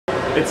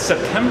It's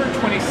September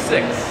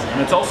 26th,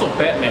 and it's also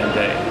Batman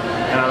Day.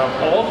 And out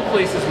of all the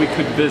places we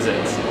could visit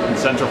in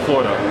Central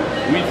Florida,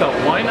 we thought,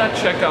 why not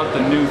check out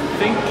the new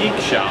ThinkGeek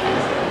shop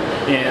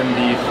in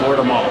the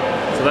Florida Mall?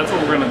 So that's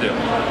what we're gonna do.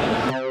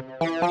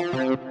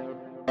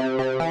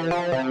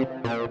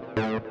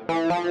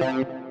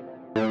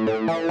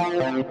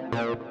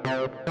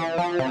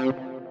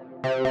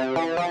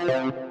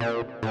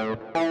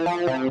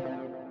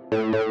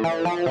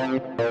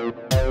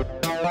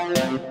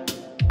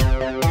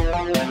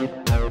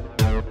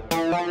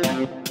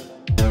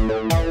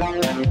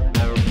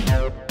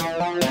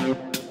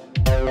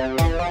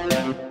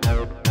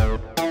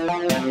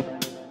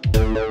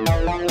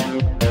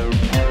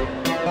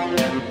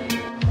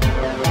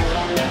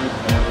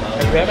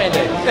 Batman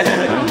Day.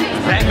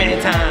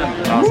 Batman time.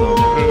 Awesome.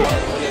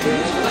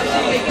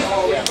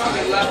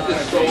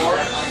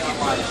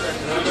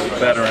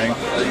 Batarang.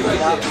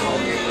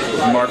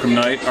 Arkham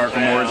Knight,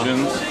 Arkham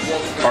Origins,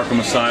 Arkham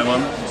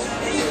Asylum.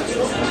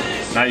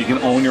 Now you can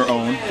own your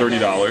own,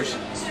 $30.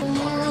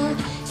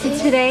 So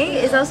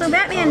today is also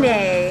Batman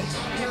Day.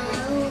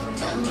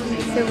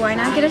 So why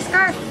not get a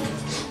scarf?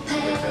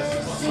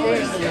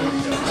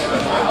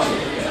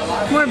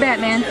 More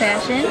Batman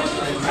fashion.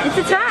 It's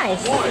a tie.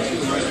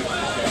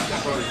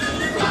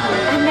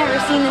 I've never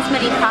seen this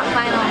many pop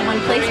vinyl in one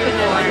place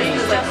before.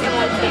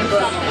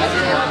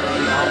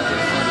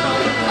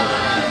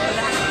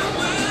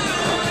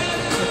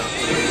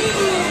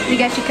 We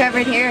got you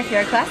covered here if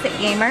you're a classic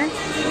gamer.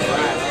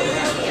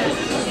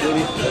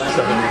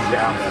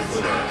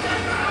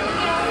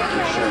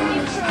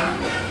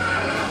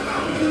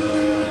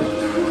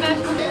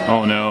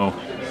 Oh no.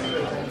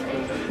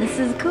 This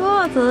is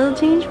cool. It's a little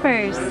change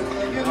purse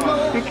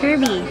for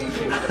Kirby.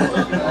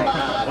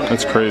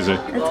 That's crazy.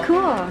 That's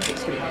cool.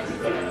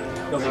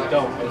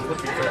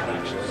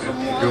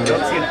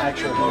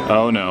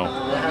 Oh no.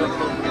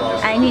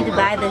 I need to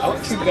buy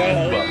this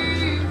today.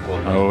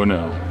 Oh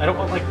no.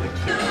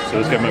 So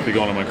this guy might be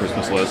going on my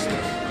Christmas list.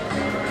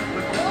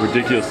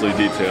 Ridiculously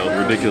detailed,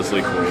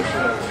 ridiculously cool.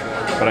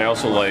 But I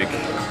also like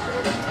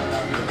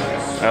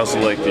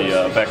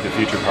the Back to the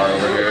Future car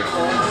over here.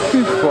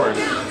 Of course.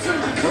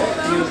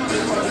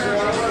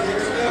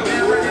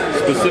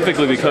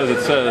 Specifically because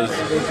it says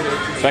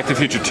Back to the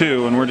Future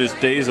 2, and we're just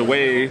days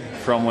away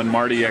from when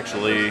Marty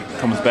actually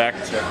comes back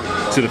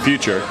to the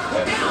future.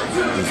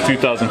 It's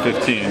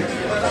 2015.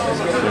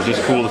 So it's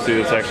just cool to see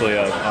it's actually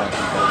a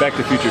Back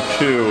to the Future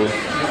 2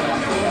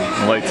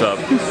 lights up.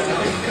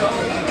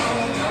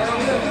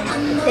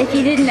 If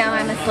you didn't know,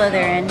 I'm a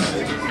Slytherin.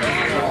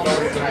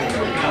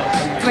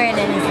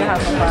 Brandon is the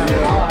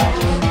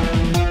Hufflepuff.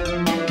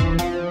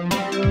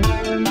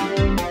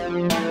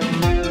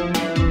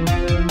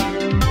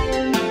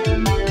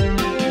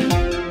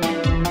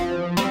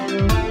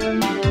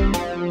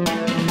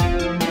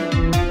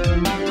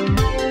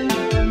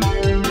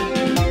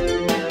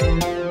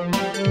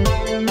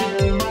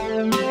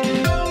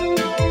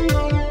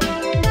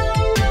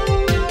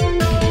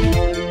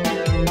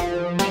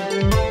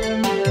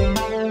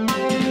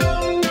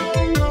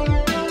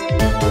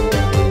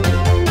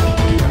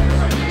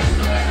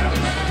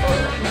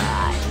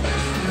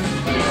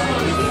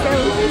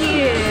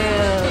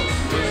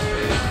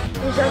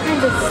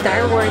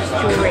 Star Wars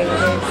jewelry.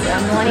 It's a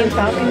Millennium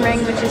Falcon ring,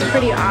 which is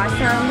pretty awesome.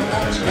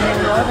 And I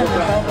love the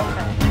Boba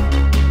Fett.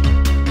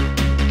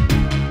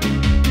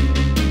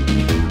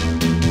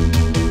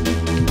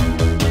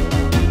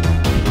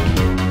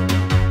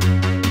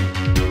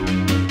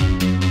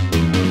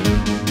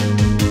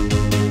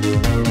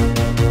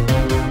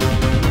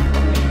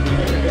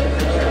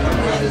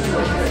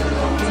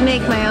 To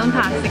make my own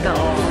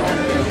popsicles.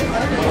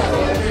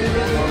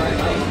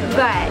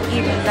 But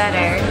even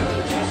better,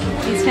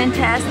 these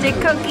fantastic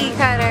cookie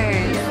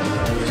cutters.